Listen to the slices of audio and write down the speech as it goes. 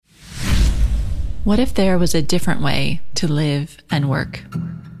What if there was a different way to live and work?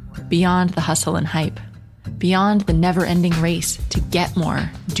 Beyond the hustle and hype, beyond the never-ending race to get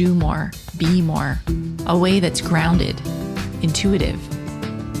more, do more, be more. A way that's grounded, intuitive,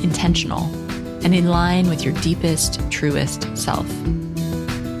 intentional, and in line with your deepest, truest self.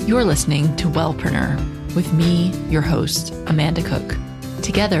 You're listening to Wellpreneur with me, your host, Amanda Cook.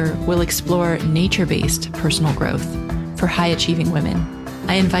 Together, we'll explore nature-based personal growth for high-achieving women.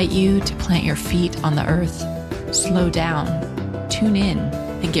 I invite you to plant your feet on the earth, slow down, tune in,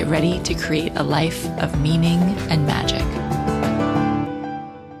 and get ready to create a life of meaning and magic.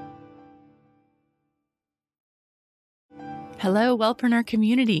 Hello, Wellpreneur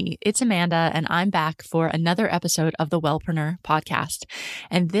community. It's Amanda, and I'm back for another episode of the Wellpreneur podcast.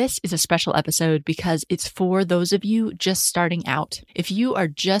 And this is a special episode because it's for those of you just starting out. If you are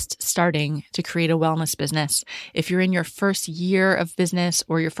just starting to create a wellness business, if you're in your first year of business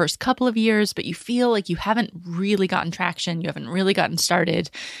or your first couple of years, but you feel like you haven't really gotten traction, you haven't really gotten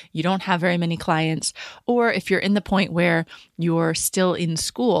started, you don't have very many clients, or if you're in the point where you're still in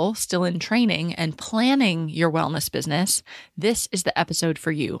school, still in training and planning your wellness business, this is the episode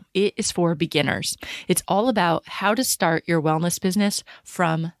for you. It is for beginners. It's all about how to start your wellness business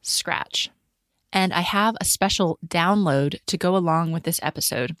from scratch. And I have a special download to go along with this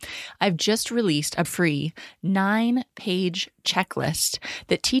episode. I've just released a free 9-page checklist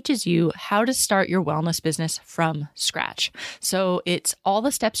that teaches you how to start your wellness business from scratch. So it's all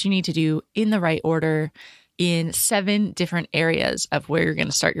the steps you need to do in the right order in 7 different areas of where you're going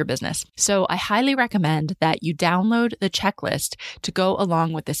to start your business. So I highly recommend that you download the checklist to go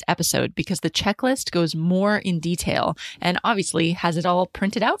along with this episode because the checklist goes more in detail and obviously has it all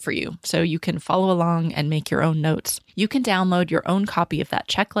printed out for you so you can follow along and make your own notes. You can download your own copy of that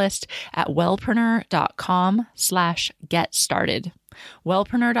checklist at wellpreneur.com/get started.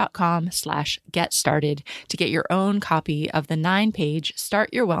 Wellpreneur.com/get started to get your own copy of the 9-page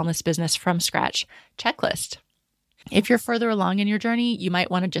Start Your Wellness Business from Scratch checklist. If you're further along in your journey, you might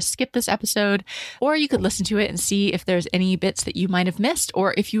want to just skip this episode, or you could listen to it and see if there's any bits that you might have missed,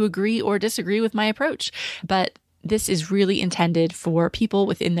 or if you agree or disagree with my approach. But this is really intended for people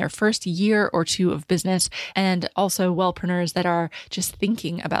within their first year or two of business, and also wellpreneurs that are just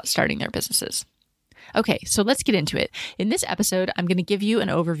thinking about starting their businesses. Okay, so let's get into it. In this episode, I'm going to give you an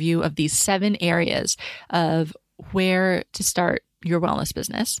overview of these 7 areas of where to start your wellness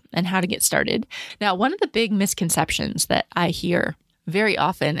business and how to get started. Now, one of the big misconceptions that I hear very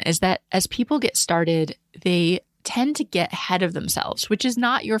often is that as people get started, they tend to get ahead of themselves, which is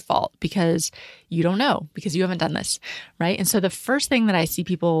not your fault because you don't know, because you haven't done this, right? And so the first thing that I see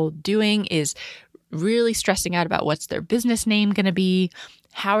people doing is really stressing out about what's their business name going to be.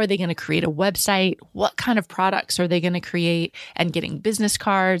 How are they going to create a website? What kind of products are they going to create? And getting business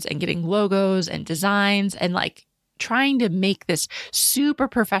cards and getting logos and designs and like trying to make this super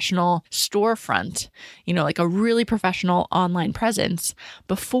professional storefront, like a really professional online presence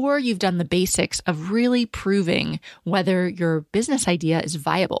before you've done the basics of really proving whether your business idea is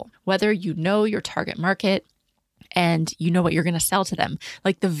viable, whether you know your target market, and you know what you're going to sell to them,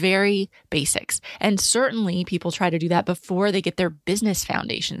 like the very basics. And certainly people try to do that before they get their business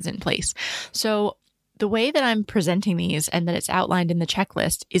foundations in place. So the way that I'm presenting these and that it's outlined in the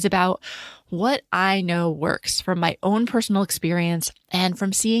checklist is about what I know works from my own personal experience and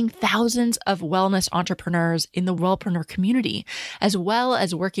from seeing thousands of wellness entrepreneurs in the Wellpreneur community, as well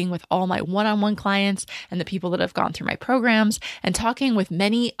as working with all my one-on-one clients and the people that have gone through my programs and talking with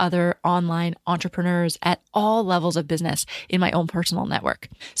many other online entrepreneurs at all levels of business in my own personal network.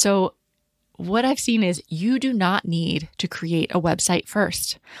 So what I've seen is you do not need to create a website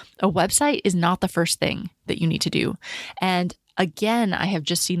first. A website is not the first thing that you need to do. And again, I have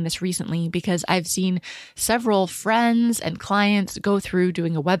just seen this recently because I've seen several friends and clients go through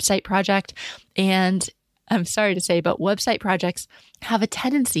doing a website project. And I'm sorry to say, but website projects have a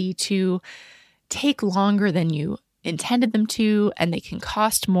tendency to take longer than you intended them to, and they can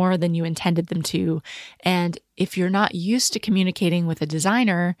cost more than you intended them to. And if you're not used to communicating with a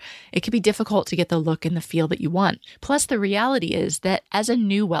designer, it can be difficult to get the look and the feel that you want. Plus, the reality is that as a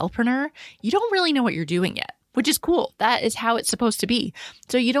new wellpreneur, you don't really know what you're doing yet, which is cool. That is how it's supposed to be.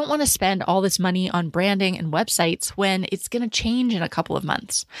 So you don't want to spend all this money on branding and websites when it's going to change in a couple of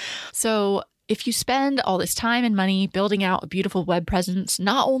months. So if you spend all this time and money building out a beautiful web presence,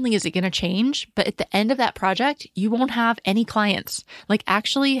 not only is it going to change, but at the end of that project, you won't have any clients. Like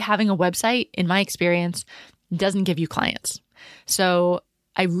actually having a website, in my experience, doesn't give you clients. So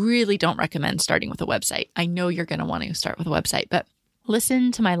I really don't recommend starting with a website. I know you're going to want to start with a website, but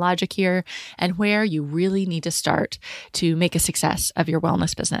listen to my logic here and where you really need to start to make a success of your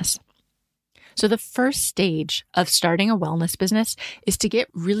wellness business. So the first stage of starting a wellness business is to get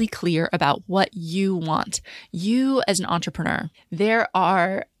really clear about what you want. You as an entrepreneur, there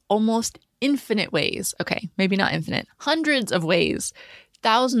are almost infinite ways, okay, maybe not infinite, hundreds of ways,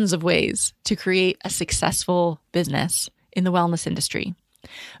 thousands of ways to create a successful business in the wellness industry.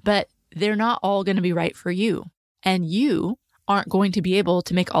 But they're not all going to be right for you. And you aren't going to be able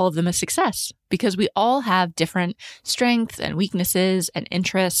to make all of them a success because we all have different strengths and weaknesses and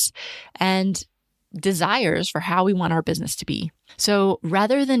interests and desires for how we want our business to be. So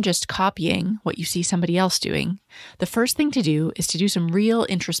rather than just copying what you see somebody else doing, the first thing to do is to do some real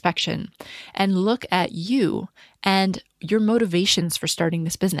introspection and look at you and your motivations for starting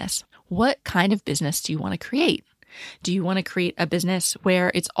this business. What kind of business do you want to create? Do you want to create a business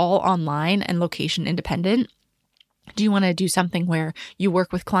where it's all online and location independent? Do you want to do something where you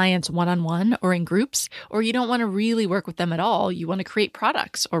work with clients one-on-one or in groups, or you don't want to really work with them at all? You want to create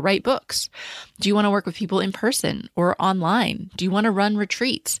products or write books? Do you want to work with people in person or online? Do you want to run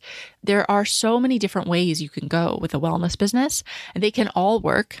retreats? There are so many different ways you can go with a wellness business, and they can all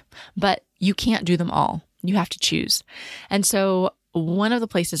work, but you can't do them all. You have to choose. And so one of the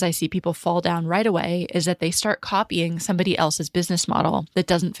places I see people fall down right away is that they start copying somebody else's business model that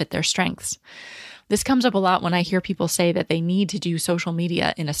doesn't fit their strengths. This comes up a lot when I hear people say that they need to do social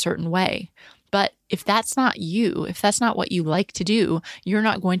media in a certain way. But if that's not you, if that's not what you like to do, you're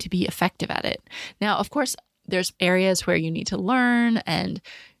not going to be effective at it. Now, of course, there's areas where you need to learn and,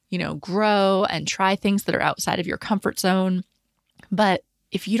 grow and try things that are outside of your comfort zone. But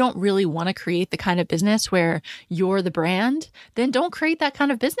if you don't really want to create the kind of business where you're the brand, then don't create that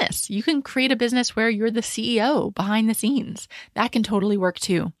kind of business. You can create a business where you're the CEO behind the scenes. That can totally work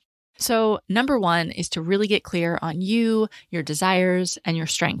too. So number one is to really get clear on you, your desires, and your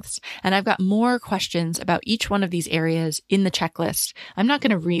strengths. And I've got more questions about each one of these areas in the checklist. I'm not going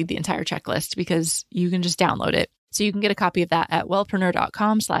to read the entire checklist because you can just download it. So you can get a copy of that at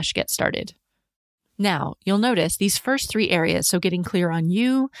wellpreneur.com/get-started. Now, you'll notice these first three areas, so getting clear on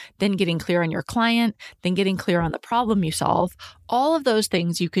you, then getting clear on your client, then getting clear on the problem you solve, all of those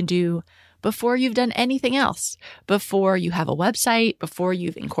things you can do before you've done anything else, before you have a website, before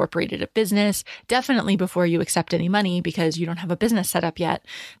you've incorporated a business, definitely before you accept any money because you don't have a business set up yet.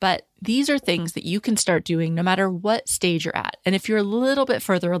 But these are things that you can start doing no matter what stage you're at. And if you're a little bit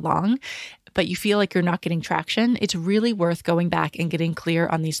further along, but you feel like you're not getting traction, it's really worth going back and getting clear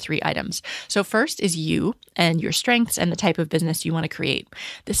on these three items. So first is you and your strengths and the type of business you want to create.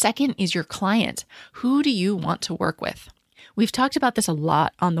 The second is your client. Who do you want to work with? We've talked about this a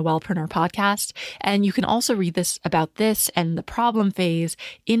lot on the Wellpreneur podcast, and you can also read about this and the problem phase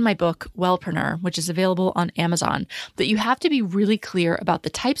in my book, Wellpreneur, which is available on Amazon. But you have to be really clear about the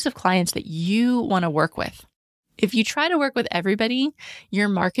types of clients that you want to work with. If you try to work with everybody, your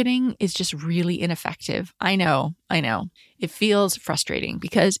marketing is just really ineffective. I know. It feels frustrating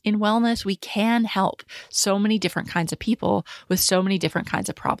because in wellness, we can help so many different kinds of people with so many different kinds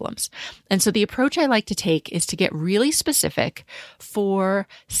of problems. And so the approach I like to take is to get really specific for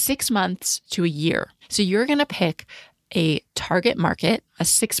 6 months to a year. So you're going to pick a target market, a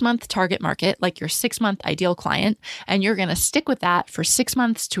 6-month target market, like your 6-month ideal client, and you're going to stick with that for 6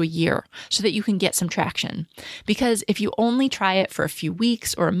 months to a year so that you can get some traction. Because if you only try it for a few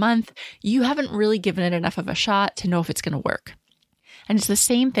weeks or a month, you haven't really given it enough of a shot to know if it's going to work. And it's the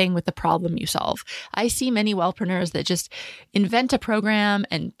same thing with the problem you solve. I see many wellpreneurs that just invent a program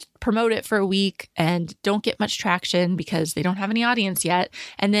and promote it for a week and don't get much traction because they don't have any audience yet,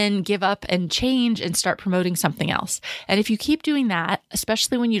 and then give up and change and start promoting something else. And if you keep doing that,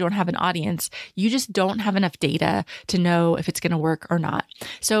 especially when you don't have an audience, you just don't have enough data to know if it's going to work or not.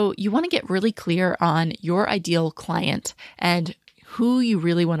 So you want to get really clear on your ideal client and who you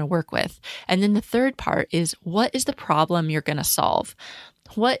really want to work with. And then the third part is, what is the problem you're going to solve?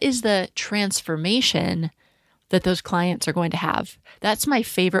 What is the transformation that those clients are going to have? That's my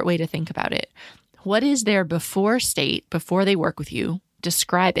favorite way to think about it. What is their before state before they work with you?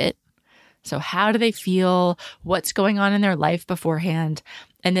 Describe it. So how do they feel? What's going on in their life beforehand?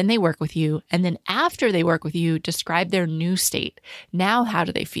 And then they work with you. And then after they work with you, describe their new state. Now, how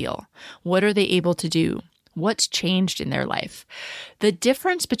do they feel? What are they able to do? What's changed in their life? The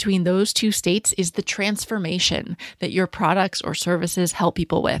difference between those two states is the transformation that your products or services help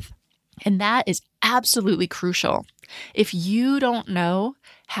people with. And that is absolutely crucial. If you don't know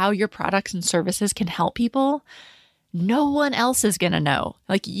how your products and services can help people, no one else is going to know.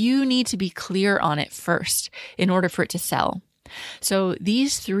 Like, you need to be clear on it first in order for it to sell. So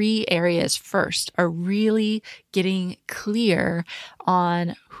these three areas first are really getting clear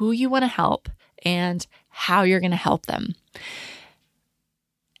on who you want to help and how you're going to help them.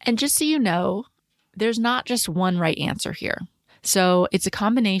 And just so you know, there's not just one right answer here. So it's a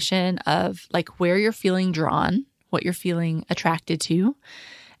combination of like where you're feeling drawn, what you're feeling attracted to,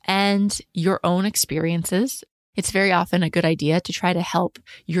 and your own experiences. It's very often a good idea to try to help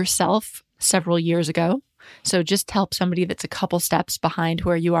yourself several years ago. So just help somebody that's a couple steps behind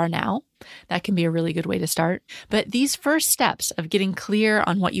where you are now. That can be a really good way to start. But these first steps of getting clear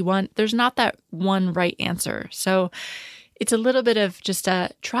on what you want, there's not that one right answer. So it's a little bit of just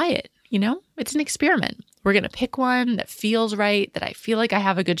try it, it's an experiment. We're going to pick one that feels right, that I feel like I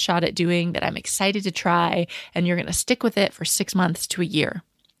have a good shot at doing, that I'm excited to try, and you're going to stick with it for 6 months to a year.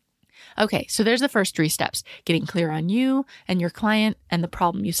 Okay, so there's the first 3 steps: getting clear on you and your client and the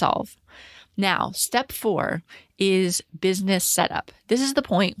problem you solve. Now, step 4 is business setup. This is the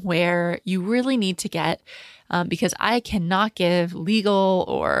point where you really need to get, because I cannot give legal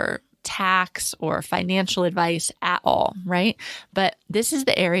or tax or financial advice at all, right? But this is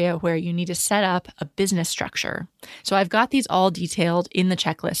the area where you need to set up a business structure. So I've got these all detailed in the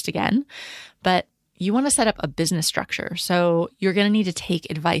checklist again, but you want to set up a business structure. So you're going to need to take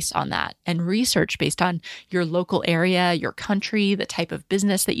advice on that and research based on your local area, your country, the type of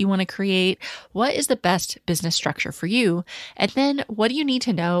business that you want to create. What is the best business structure for you? And then what do you need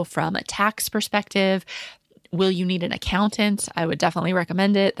to know from a tax perspective? Will you need an accountant? I would definitely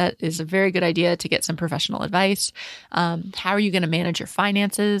recommend it. That is a very good idea to get some professional advice. How are you going to manage your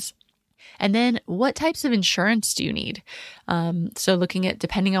finances? And then what types of insurance do you need? So looking at,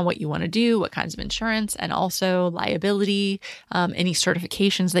 depending on what you want to do, what kinds of insurance, and also liability, any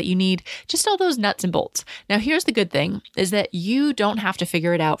certifications that you need, just all those nuts and bolts. Now, here's the good thing is that you don't have to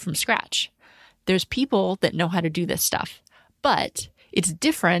figure it out from scratch. There's people that know how to do this stuff, but it's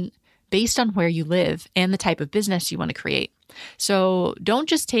different based on where you live and the type of business you want to create. So don't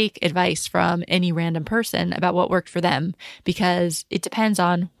just take advice from any random person about what worked for them, because it depends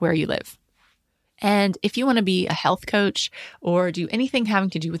on where you live. And if you want to be a health coach or do anything having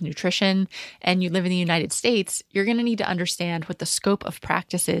to do with nutrition and you live in the United States, you're going to need to understand what the scope of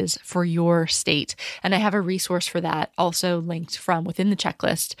practice is for your state. And I have a resource for that also linked from within the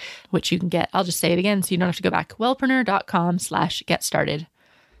checklist, which you can get. I'll just say it again so you don't have to go back. wellpreneur.com/get started.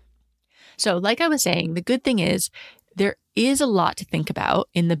 So like I was saying, the good thing is there is a lot to think about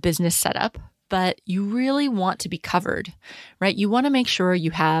in the business setup, but you really want to be covered, right? You want to make sure you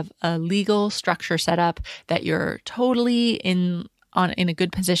have a legal structure set up, that you're totally in a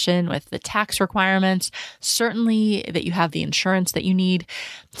good position with the tax requirements, certainly that you have the insurance that you need.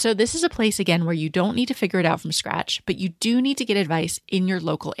 So this is a place, again, where you don't need to figure it out from scratch, but you do need to get advice in your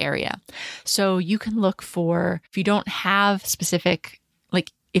local area. So you can look for, if you don't have specific,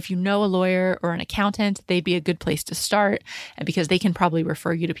 if you know a lawyer or an accountant, they'd be a good place to start, because they can probably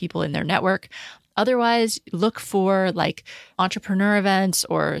refer you to people in their network. Otherwise, look for entrepreneur events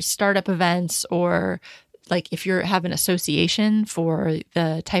or startup events, or if you have an association for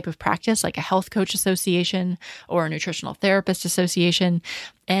the type of practice, like a health coach association or a nutritional therapist association,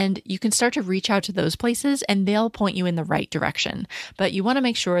 and you can start to reach out to those places and they'll point you in the right direction. But you want to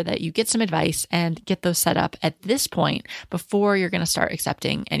make sure that you get some advice and get those set up at this point before you're going to start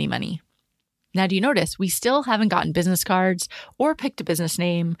accepting any money. Now, do you notice we still haven't gotten business cards or picked a business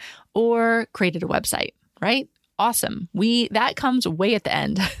name or created a website, right? Awesome. That comes way at the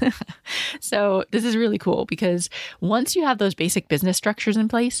end. So this is really cool, because once you have those basic business structures in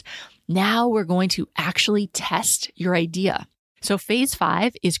place, now we're going to actually test your idea. So phase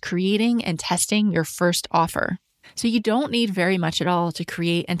 5 is creating and testing your first offer. So you don't need very much at all to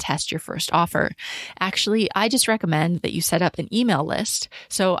create and test your first offer. Actually, I just recommend that you set up an email list.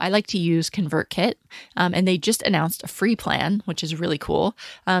 So I like to use ConvertKit, and they just announced a free plan, which is really cool.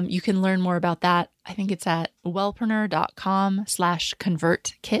 You can learn more about that. I think it's at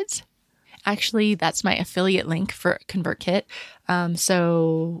wellpreneur.com/convertkit. Actually, that's my affiliate link for ConvertKit.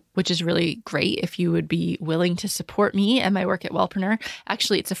 Which is really great if you would be willing to support me and my work at Wellpreneur.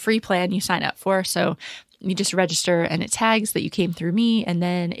 Actually, it's a free plan you sign up for. So you just register and it tags that you came through me. And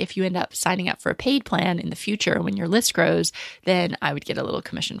then if you end up signing up for a paid plan in the future, when your list grows, then I would get a little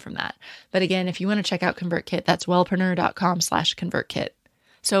commission from that. But again, if you want to check out ConvertKit, that's wellpreneur.com/ConvertKit.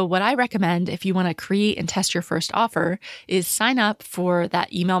 So what I recommend if you want to create and test your first offer is sign up for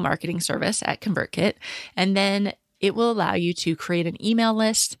that email marketing service at ConvertKit. And then it will allow you to create an email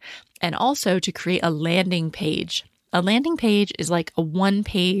list and also to create a landing page. A landing page is like a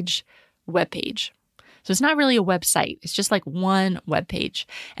one-page web page. So it's not really a website. It's just like one web page,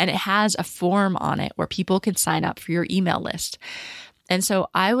 and it has a form on it where people can sign up for your email list. And so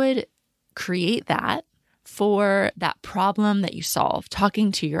I would create that for that problem that you solve,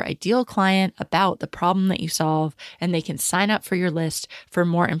 talking to your ideal client about the problem that you solve, and they can sign up for your list for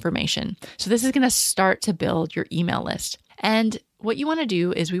more information. So this is going to start to build your email list. And what you want to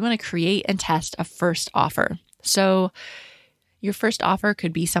do is we want to create and test a first offer. So your first offer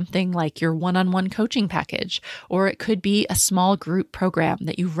could be something like your one-on-one coaching package, or it could be a small group program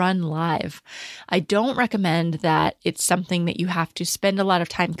that you run live. I don't recommend that it's something that you have to spend a lot of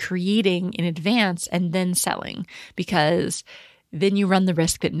time creating in advance and then selling, because then you run the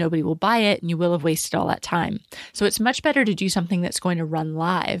risk that nobody will buy it and you will have wasted all that time. So it's much better to do something that's going to run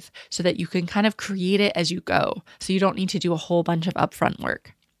live so that you can kind of create it as you go. So you don't need to do a whole bunch of upfront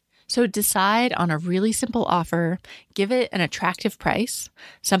work. So decide on a really simple offer, give it an attractive price,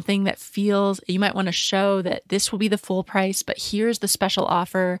 something that feels, you might want to show that this will be the full price, but here's the special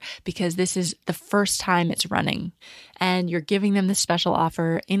offer because this is the first time it's running. And you're giving them this special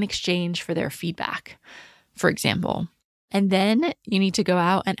offer in exchange for their feedback, for example. And then you need to go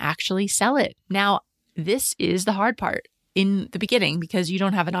out and actually sell it. Now, this is the hard part in the beginning because you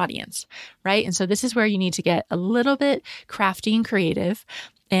don't have an audience, right? And so this is where you need to get a little bit crafty and creative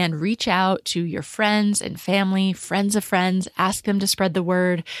and reach out to your friends and family, friends of friends, ask them to spread the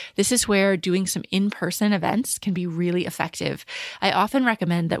word. This is where doing some in-person events can be really effective. I often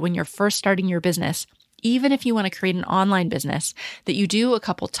recommend that when you're first starting your business, even if you want to create an online business, that you do a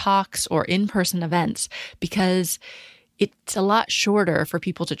couple talks or in-person events, because it's a lot shorter for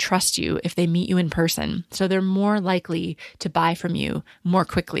people to trust you if they meet you in person. So they're more likely to buy from you more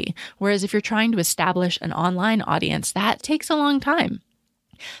quickly. Whereas if you're trying to establish an online audience, that takes a long time.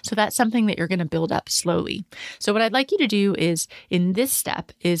 So that's something that you're going to build up slowly. So what I'd like you to do is, in this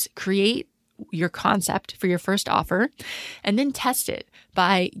step, is create your concept for your first offer and then test it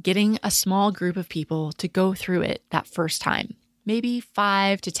by getting a small group of people to go through it that first time. Maybe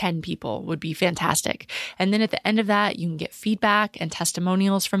 5 to 10 people would be fantastic. And then at the end of that, you can get feedback and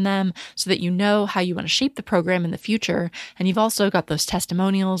testimonials from them so that you know how you want to shape the program in the future. And you've also got those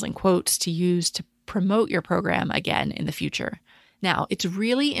testimonials and quotes to use to promote your program again in the future. Now, it's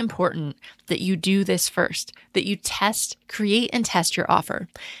really important that you do this first, that you create and test your offer.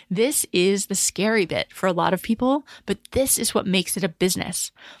 This is the scary bit for a lot of people, but this is what makes it a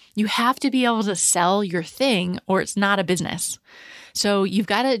business. You have to be able to sell your thing or it's not a business. So you've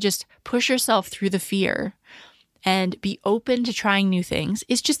got to just push yourself through the fear and be open to trying new things.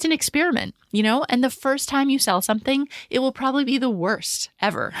 It's just an experiment, and the first time you sell something, it will probably be the worst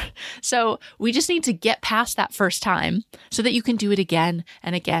ever. So we just need to get past that first time so that you can do it again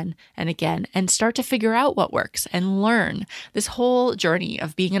and again and again and start to figure out what works and learn. This whole journey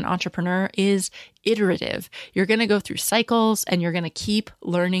of being an entrepreneur is iterative. You're going to go through cycles and you're going to keep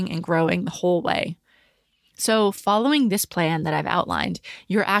learning and growing the whole way. So following this plan that I've outlined,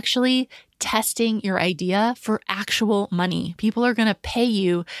 you're actually testing your idea for actual money. People are going to pay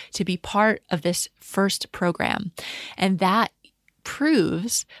you to be part of this first program. And that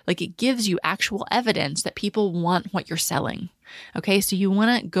proves, it gives you actual evidence that people want what you're selling. Okay, so you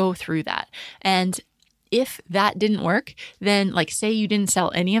want to go through that. And if that didn't work, then say you didn't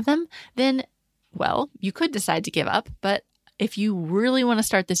sell any of them, then, you could decide to give up, but if you really want to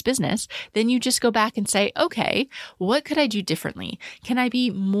start this business, then you just go back and say, okay, what could I do differently? Can I be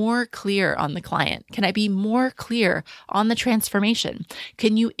more clear on the client? Can I be more clear on the transformation?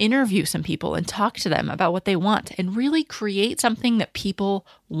 Can you interview some people and talk to them about what they want and really create something that people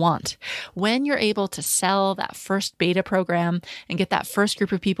want? When you're able to sell that first beta program and get that first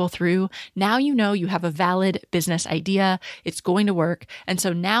group of people through, now you know you have a valid business idea. It's going to work. And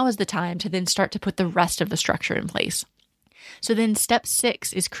so now is the time to then start to put the rest of the structure in place. So then step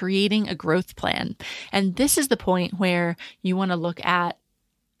 6 is creating a growth plan. And this is the point where you want to look at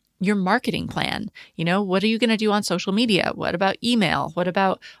your marketing plan. What are you going to do on social media? What about email? What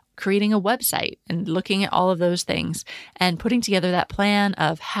about creating a website? And looking at all of those things and putting together that plan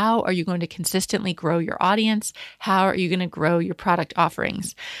of how are you going to consistently grow your audience? How are you going to grow your product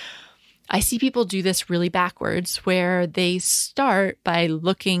offerings? I see people do this really backwards, where they start by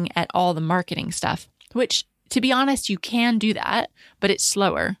looking at all the marketing stuff, which, to be honest, you can do that, but it's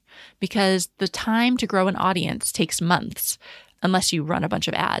slower because the time to grow an audience takes months unless you run a bunch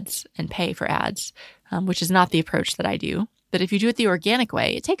of ads and pay for ads, which is not the approach that I do. But if you do it the organic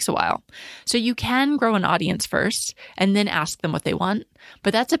way, it takes a while. So you can grow an audience first and then ask them what they want.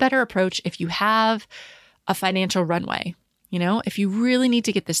 But that's a better approach if you have a financial runway. If you really need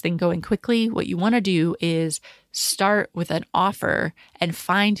to get this thing going quickly, what you want to do is start with an offer and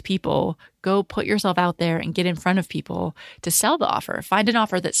find people, go put yourself out there and get in front of people to sell the offer. Find an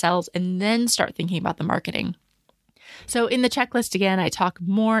offer that sells and then start thinking about the marketing. So in the checklist, again, I talk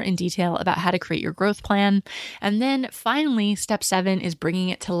more in detail about how to create your growth plan. And then finally, step 7 is bringing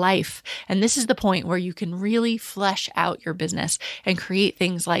it to life. And this is the point where you can really flesh out your business and create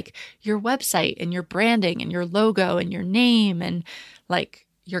things like your website and your branding and your logo and your name and like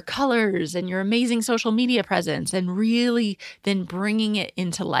your colors and your amazing social media presence, and really then bringing it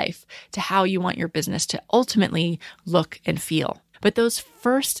into life to how you want your business to ultimately look and feel. But those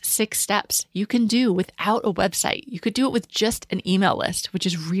first 6 steps you can do without a website. You could do it with just an email list, which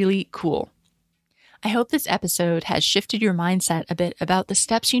is really cool. I hope this episode has shifted your mindset a bit about the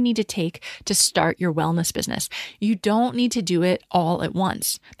steps you need to take to start your wellness business. You don't need to do it all at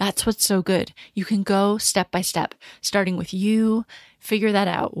once. That's what's so good. You can go step by step, starting with you, figure that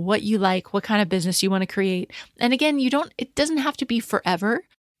out, what you like, what kind of business you want to create. And again, it doesn't have to be forever.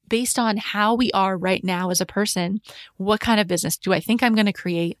 Based on how we are right now as a person, what kind of business do I think I'm going to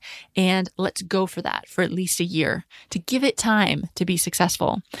create? And let's go for that for at least a year to give it time to be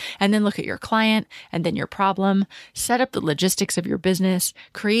successful. And then look at your client and then your problem, set up the logistics of your business,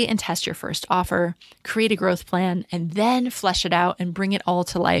 create and test your first offer, create a growth plan, and then flesh it out and bring it all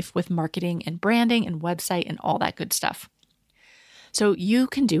to life with marketing and branding and website and all that good stuff. So you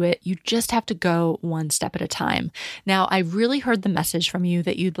can do it. You just have to go one step at a time. Now, I really heard the message from you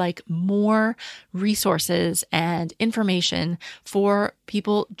that you'd like more resources and information for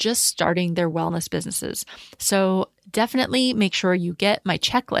people just starting their wellness businesses. So definitely make sure you get my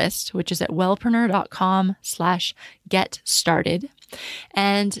checklist, which is at wellpreneur.com/get started.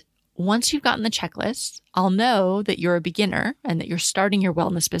 And once you've gotten the checklist, I'll know that you're a beginner and that you're starting your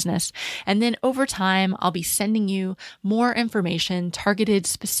wellness business. And then over time, I'll be sending you more information targeted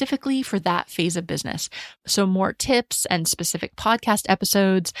specifically for that phase of business. So more tips and specific podcast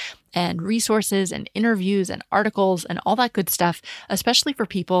episodes and resources and interviews and articles and all that good stuff, especially for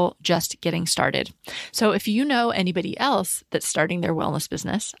people just getting started. So if you know anybody else that's starting their wellness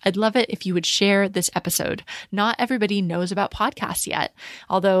business, I'd love it if you would share this episode. Not everybody knows about podcasts yet,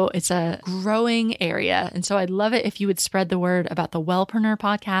 although it's a growing area. And so I'd love it if you would spread the word about the Wellpreneur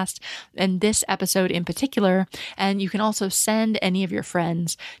podcast and this episode in particular. And you can also send any of your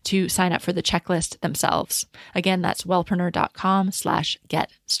friends to sign up for the checklist themselves. Again, that's wellpreneur.com/get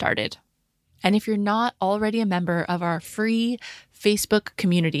started. And if you're not already a member of our free Facebook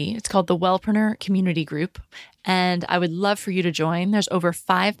community, it's called the Wellpreneur Community Group, and I would love for you to join. There's over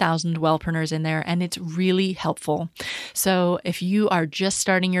 5,000 wellpreneurs in there, and it's really helpful. So if you are just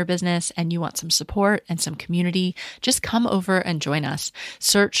starting your business and you want some support and some community, just come over and join us.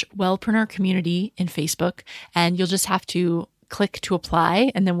 Search Wellpreneur Community in Facebook, and you'll just have to click to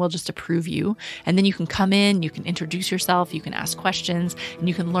apply, and then we'll just approve you. And then you can come in, you can introduce yourself, you can ask questions, and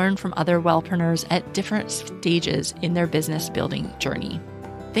you can learn from other wellpreneurs at different stages in their business building journey.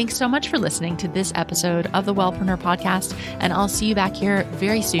 Thanks so much for listening to this episode of the Wellpreneur podcast, and I'll see you back here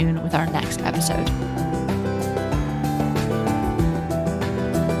very soon with our next episode.